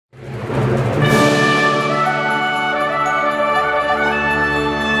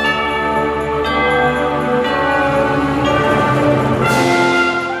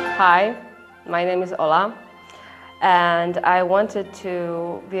My name is Ola, and I wanted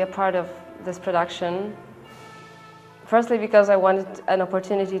to be a part of this production. Firstly, because I wanted an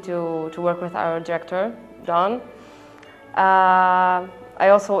opportunity to work with our director, Don. I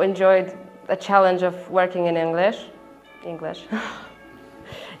also enjoyed the challenge of working in English.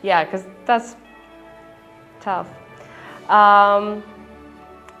 Yeah, because that's tough.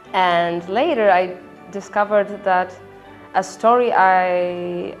 And later I discovered that a story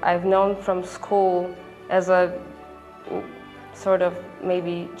I've known from school as a sort of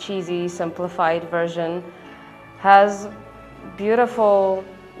maybe cheesy, simplified version has beautiful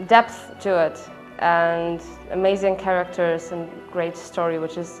depth to it and amazing characters and great story,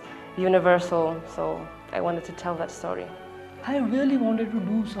 which is universal. So I wanted to tell that story. I really wanted to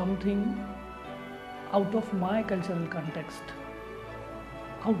do something out of my cultural context,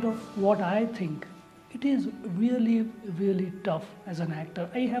 out of what I think. It is really, really tough as an actor.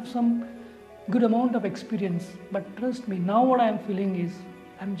 I have some good amount of experience, but trust me, now what I'm feeling is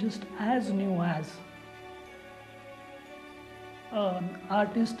I'm just as new as an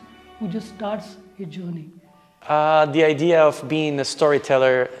artist who just starts a journey. The idea of being a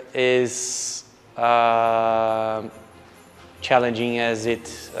storyteller is challenging, as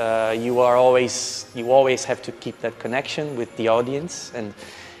you always have to keep that connection with the audience, and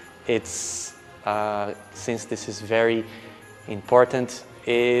it's since this is very important,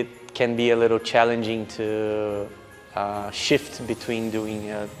 it can be a little challenging to shift between doing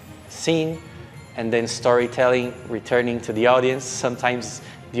a scene and then storytelling, returning to the audience. Sometimes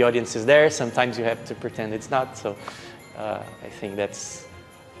the audience is there, sometimes you have to pretend it's not, so I think that's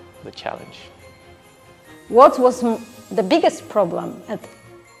the challenge. What was the biggest problem?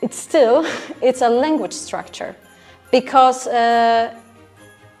 It's a language structure, because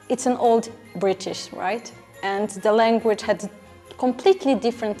it's an old British, right? And the language had a completely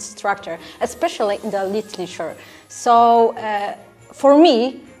different structure, especially in the literature. So for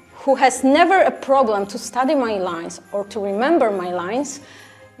me, who has never a problem to study my lines or to remember my lines,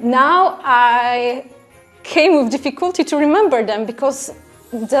 now I came with difficulty to remember them because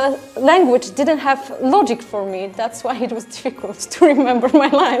the language didn't have logic for me. That's why it was difficult to remember my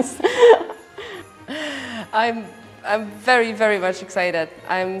lines. I'm very, very much excited.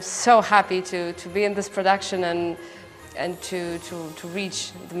 I'm so happy to be in this production and to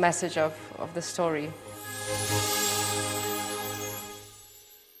reach the message of the story.